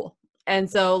always been cool. And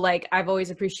so like, I've always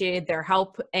appreciated their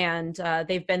help, and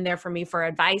they've been there for me for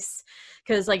advice.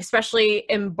 Cause like, especially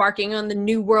embarking on the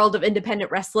new world of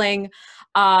independent wrestling,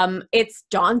 it's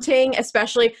daunting,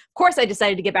 especially, of course, I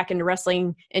decided to get back into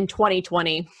wrestling in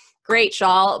 2020. Great,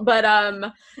 Shaul. But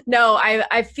no,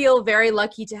 I feel very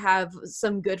lucky to have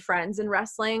some good friends in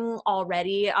wrestling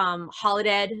already.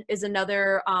 Holiday is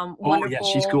another wonderful.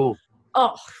 Yeah, she's cool.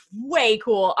 Oh, way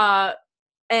cool.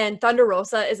 And Thunder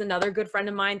Rosa is another good friend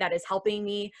of mine that is helping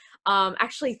me.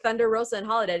 Actually, Thunder Rosa and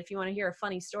Holiday, if you want to hear a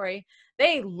funny story,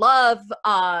 they love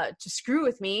to screw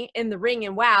with me in the ring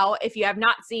in WOW. If you have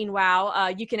not seen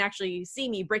WOW, you can actually see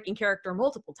me breaking character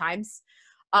multiple times.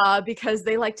 Because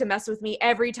they like to mess with me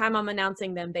every time I'm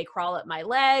announcing them. They crawl at my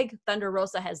leg. Thunder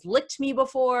Rosa has licked me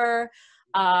before.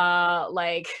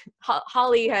 Like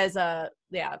Holly has,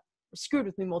 screwed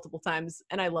with me multiple times,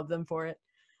 and I love them for it.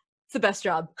 It's the best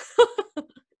job.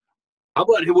 How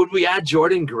about, would we add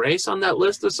Jordynne Grace on that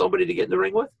list of somebody to get in the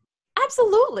ring with?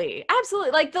 Absolutely.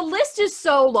 Like the list is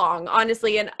so long,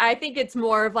 honestly. And I think it's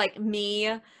more of like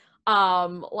me,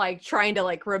 like trying to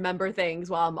like remember things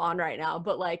while I'm on right now.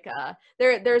 But like,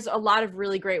 there's a lot of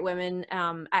really great women,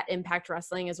 at Impact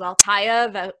Wrestling as well.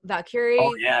 Taya Valkyrie.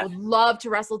 Oh, yeah. Would love to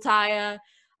wrestle Taya.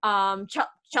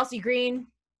 Chelsea Green.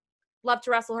 Love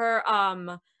to wrestle her.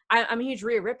 I'm a huge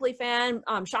Rhea Ripley fan.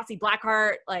 Shotzi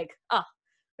Blackheart. Like,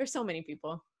 there's so many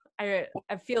people. I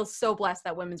feel so blessed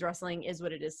that women's wrestling is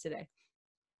what it is today.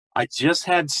 I just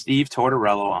had Steve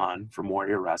Tortorello on from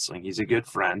Warrior Wrestling. He's a good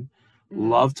friend.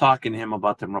 Love talking to him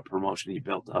about the promotion he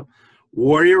built up.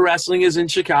 Warrior Wrestling is in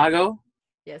Chicago.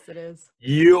 Yes, it is.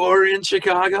 You're in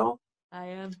Chicago. I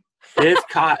am.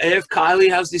 if Kylie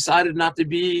has decided not to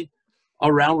be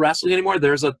around wrestling anymore,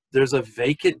 there's a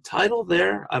vacant title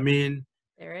there. I mean,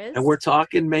 there is. And we're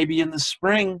talking maybe in the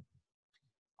spring.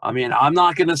 I mean, I'm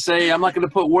not going to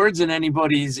put words in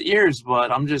anybody's ears,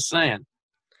 but I'm just saying,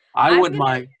 I wouldn't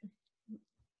mind.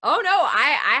 Oh no,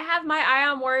 I have my eye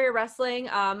on Warrior Wrestling.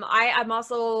 I'm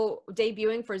also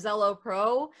debuting for Zello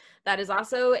Pro. That is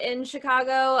also in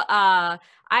Chicago.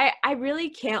 I really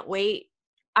can't wait.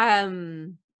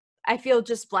 I feel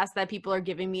just blessed that people are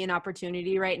giving me an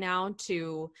opportunity right now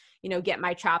to, get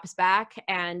my chops back.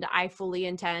 And I fully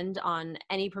intend on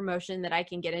any promotion that I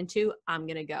can get into, I'm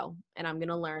going to go and I'm going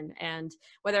to learn. And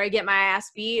whether I get my ass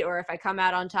beat or if I come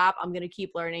out on top, I'm going to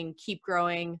keep learning, keep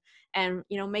growing, and,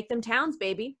 make them towns,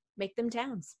 baby. Make them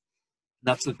towns.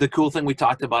 That's the cool thing we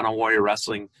talked about on Warrior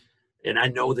Wrestling. And I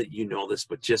know that you know this,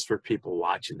 but just for people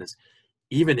watching this,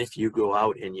 even if you go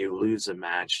out and you lose a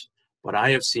match, but I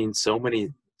have seen so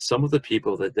many some of the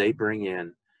people that they bring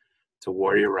in to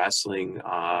Warrior Wrestling,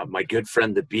 my good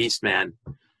friend the Beast Man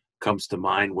comes to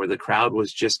mind, where the crowd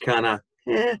was just kind of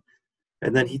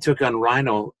and then he took on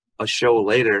Rhino a show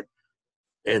later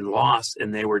and lost,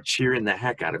 and they were cheering the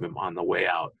heck out of him on the way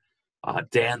out.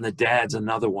 Dan the Dad's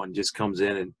another one, just comes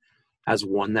in and has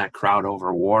won that crowd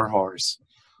over. Warhorse.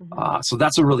 So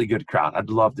that's a really good crowd. I'd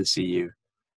love to see you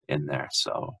in there.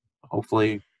 So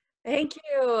hopefully. Thank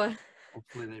you.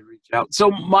 Hopefully they reach out. So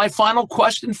my final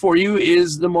question for you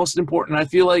is the most important. I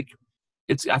feel like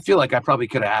I probably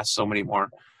could have asked so many more.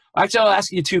 Actually, I'll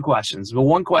ask you two questions. But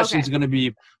one question is going to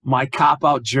be my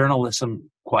cop-out journalism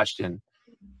question.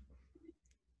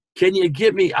 Can you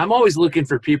give me – I'm always looking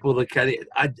for people that kind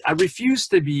of – I refuse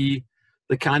to be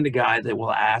the kind of guy that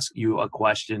will ask you a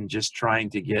question just trying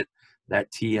to get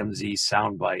that TMZ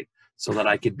soundbite so that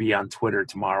I could be on Twitter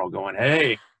tomorrow going,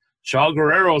 hey, Shaul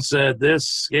Guerrero said this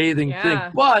scathing thing.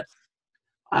 But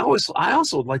I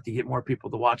also would like to get more people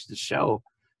to watch the show.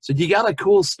 So do you got a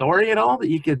cool story at all that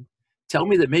you could tell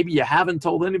me that maybe you haven't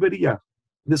told anybody? Yeah,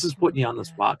 this is putting you on the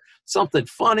spot. Something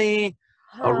funny,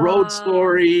 a road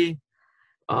story.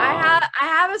 I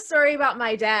have a story about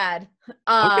my dad.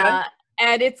 Okay.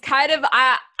 And it's kind of,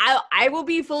 I will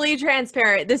be fully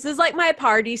transparent. This is like my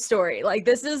party story. Like,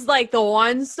 this is like the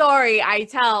one story I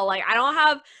tell. Like,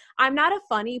 I'm not a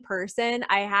funny person.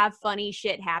 I have funny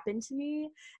shit happen to me.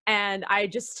 And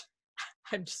I'm just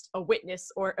a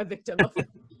witness or a victim of it.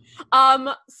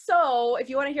 So if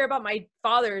you want to hear about my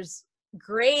father's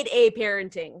grade A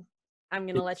parenting, I'm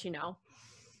going to let you know.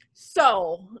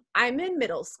 So I'm in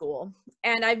middle school,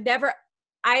 and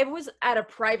I was at a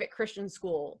private Christian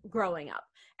school growing up,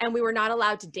 and we were not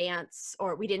allowed to dance,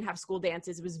 or we didn't have school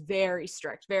dances. It was very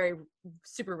strict, very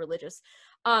super religious.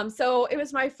 So it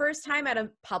was my first time at a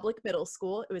public middle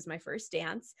school. It was my first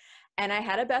dance, and I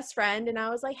had a best friend, and I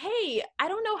was like, hey, I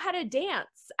don't know how to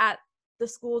dance at the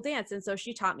school dance. And so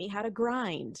she taught me how to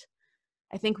grind.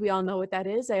 I think we all know what that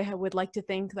is. I would like to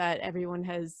think that everyone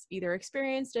has either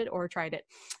experienced it or tried it.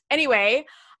 Anyway,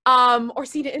 or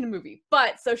seen it in a movie.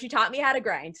 But so she taught me how to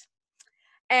grind.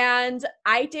 And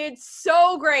I did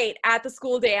so great at the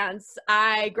school dance.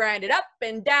 I grinded up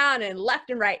and down and left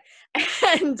and right.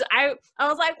 And I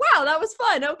was like, wow, that was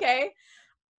fun. Okay.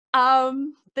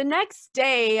 The next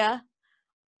day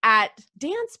at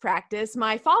dance practice,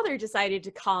 my father decided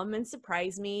to come and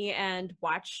surprise me and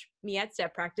watch me at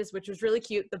step practice, which was really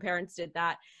cute. The parents did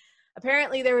that.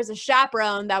 Apparently there was a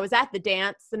chaperone that was at the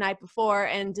dance the night before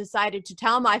and decided to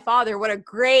tell my father what a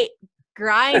great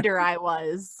grinder I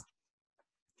was.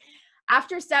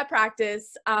 After step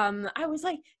practice, I was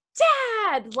like,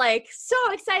 Dad, like so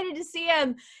excited to see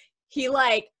him. He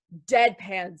like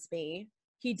deadpans me.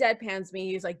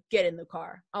 He's like, get in the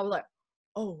car. I was like,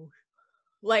 oh,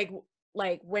 like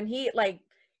when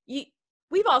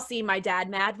we've all seen my dad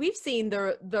mad. We've seen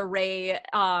the Ray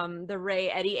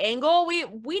Eddie angle.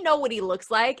 We know what he looks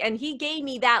like, and he gave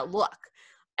me that look.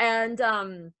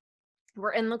 And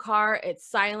we're in the car. It's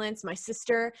silence. My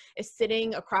sister is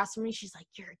sitting across from me. She's like,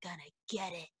 you're gonna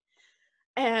get it.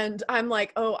 And I'm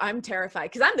like, oh, I'm terrified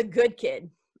because I'm the good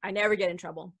kid. I never get in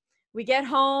trouble. We get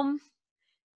home.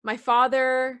 My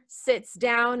father sits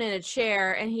down in a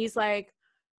chair, and he's like,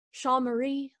 Shaul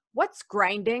Marie, what's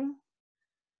grinding?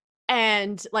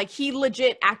 And like, he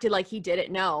legit acted like he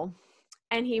didn't know.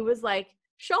 And he was like,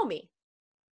 show me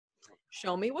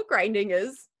what grinding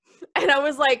is. And I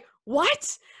was like,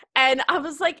 what? And I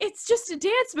was like, it's just a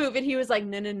dance move. And he was like,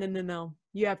 no,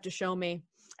 you have to show me.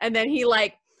 And then he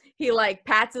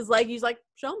pats his leg. He's like,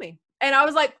 show me. And I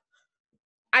was like,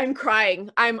 I'm crying.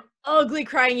 I'm ugly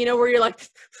crying, you know, where you're like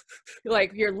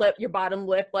your bottom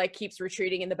lip like keeps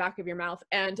retreating in the back of your mouth.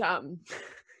 And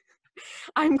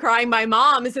I'm crying. My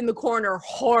mom is in the corner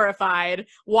horrified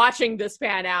watching this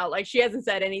pan out. Like, she hasn't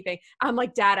said anything. I'm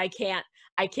like, Dad, I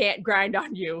can't grind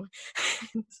on you.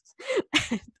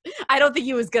 I don't think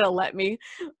he was gonna let me,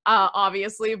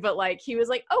 obviously, but like, he was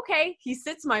like, okay. He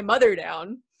sits my mother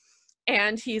down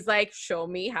and he's like, show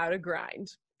me how to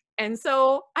grind. And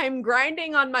so I'm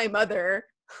grinding on my mother,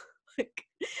 like,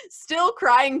 still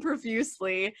crying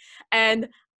profusely. And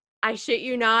I shit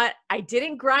you not, I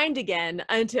didn't grind again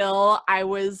until I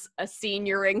was a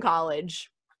senior in college.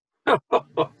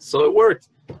 So it worked.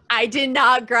 I did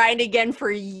not grind again for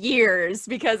years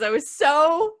because I was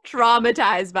so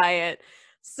traumatized by it.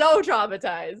 So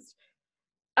traumatized.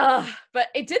 But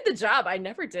it did the job. I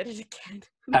never did it again.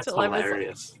 That's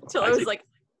hilarious. Until I was like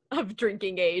of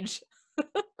drinking age.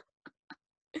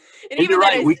 And even you're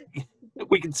right.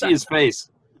 We can see his face.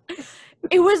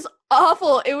 It was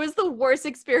awful. It was the worst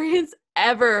experience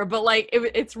ever, but like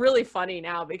it's really funny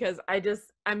now because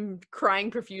I'm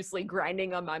crying profusely,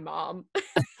 grinding on my mom.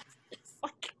 It's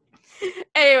like,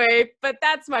 anyway, but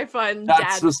that's my fun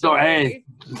That's dad the story. Hey,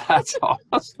 story. that's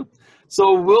awesome.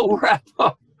 So we'll wrap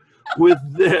up with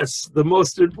this. The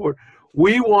most important.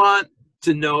 We want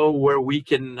to know where we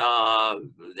can.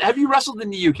 Have you wrestled in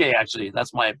the UK? Actually,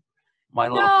 that's my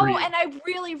little No, and I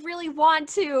really, really want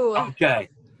to. Okay.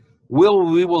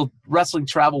 We will wrestling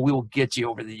travel. We will get you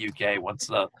over to the UK once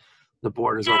the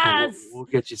borders open. We'll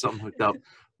get you something hooked up.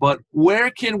 But where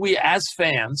can we, as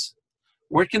fans,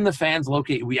 where can the fans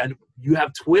locate? You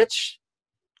have Twitch.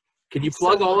 Can you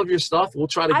plug all of your stuff? We'll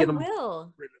try to get them. I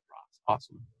will.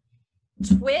 Awesome.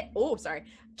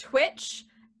 Twitch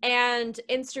and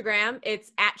Instagram.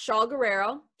 It's at Shaul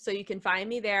Guerrero, so you can find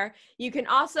me there. You can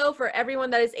also, for everyone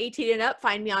that is 18 and up,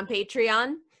 find me on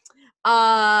Patreon.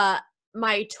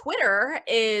 My Twitter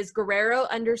is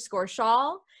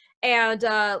Guerrero_Shaul. And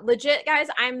legit, guys,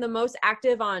 I'm the most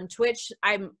active on Twitch.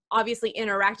 I'm obviously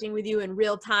interacting with you in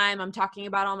real time. I'm talking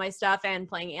about all my stuff and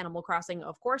playing Animal Crossing,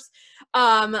 of course.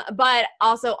 But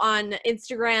also on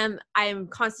Instagram, I'm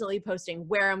constantly posting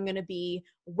where I'm going to be,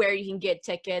 where you can get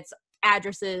tickets,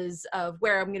 addresses of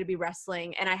where I'm going to be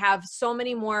wrestling. And I have so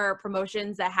many more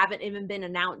promotions that haven't even been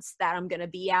announced that I'm going to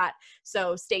be at.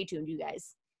 So stay tuned, you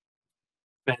guys.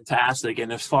 Fantastic.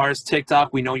 And as far as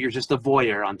TikTok, we know you're just a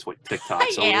voyeur on TikTok.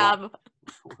 I am.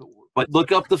 But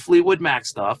look up the Fleetwood Mac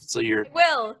stuff so you're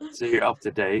up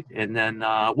to date. And then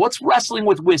what's Wrestling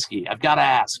with Whiskey? I've got to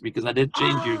ask because I did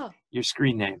change your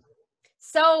screen name.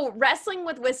 So Wrestling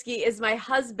with Whiskey is my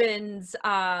husband's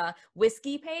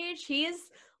whiskey page. He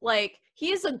is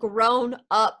a grown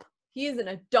up. He is an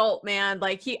adult man.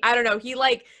 Like I don't know. He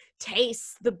like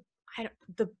tastes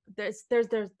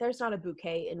there's not a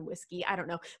bouquet in whiskey. I don't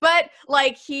know. But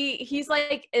like he's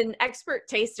like an expert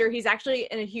taster. He's actually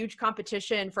in a huge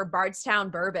competition for Bardstown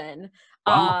bourbon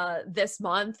this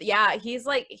month. Yeah, he's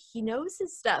like, he knows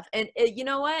his stuff. And you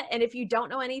know what? And if you don't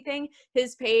know anything,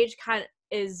 his page kind of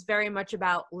is very much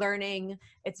about learning.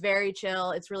 It's very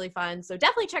chill. It's really fun. So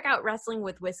definitely check out Wrestling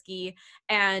with Whiskey.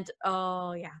 And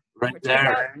right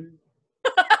there.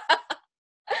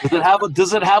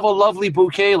 Does it have a lovely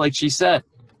bouquet like she said?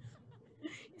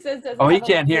 He says, he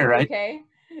can't hear, right? Bouquet?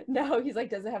 No, he's like,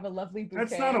 does it have a lovely bouquet?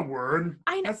 That's not a word.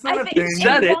 I know. That's not a thing. He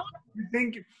said it. You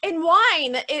think in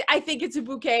wine? I think it's a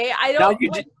bouquet. I don't.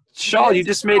 Shaul, you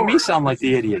just made me sound like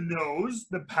the idiot. The nose,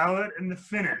 the palate, and the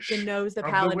finish. The nose, the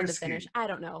palate, and the finish. I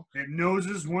don't know. It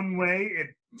noses one way, it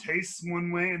tastes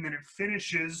one way, and then it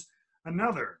finishes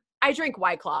another. I drink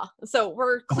White Claw, so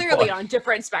we're clearly on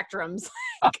different spectrums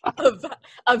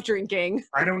of drinking.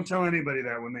 I don't tell anybody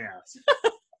that when they ask.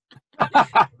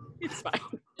 It's fine.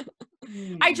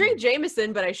 I drink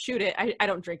Jameson, but I shoot it. I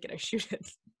don't drink it. I shoot it.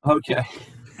 Okay.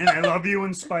 And I love you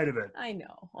in spite of it. I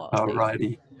know. All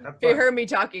righty. You heard me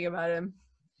talking about him.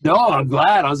 No, I'm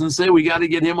glad. I was going to say we got to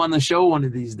get him on the show one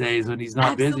of these days when he's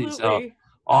not busy. So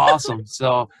awesome.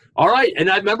 So, all right. And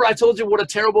I remember I told you what a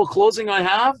terrible closing I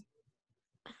have.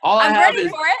 I'm ready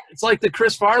for it. It's like the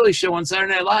Chris Farley show on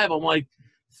Saturday Night Live. I'm like,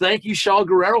 thank you, Shaul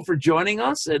Guerrero, for joining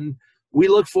us. And we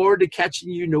look forward to catching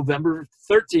you November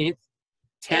 13th,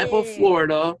 Tampa,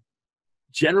 Florida,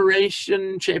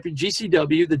 Generation Champion,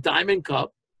 GCW, the Diamond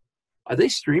Cup. Are they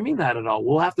streaming that at all?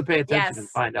 We'll have to pay attention and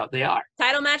find out. They are.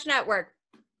 Title Match Network.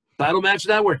 Title Match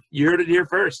Network. You heard it here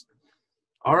first.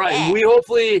 All right. And we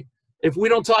hopefully, if we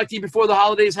don't talk to you before the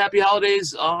holidays, happy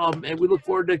holidays. And we look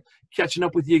forward to catching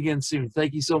up with you again soon.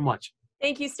 Thank you so much.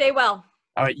 Thank you. Stay well.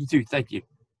 All right. You too. Thank you.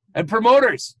 And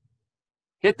promoters,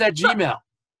 hit that Gmail.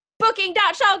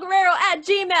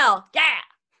 Booking.ShaulGuerrero@gmail. Yeah.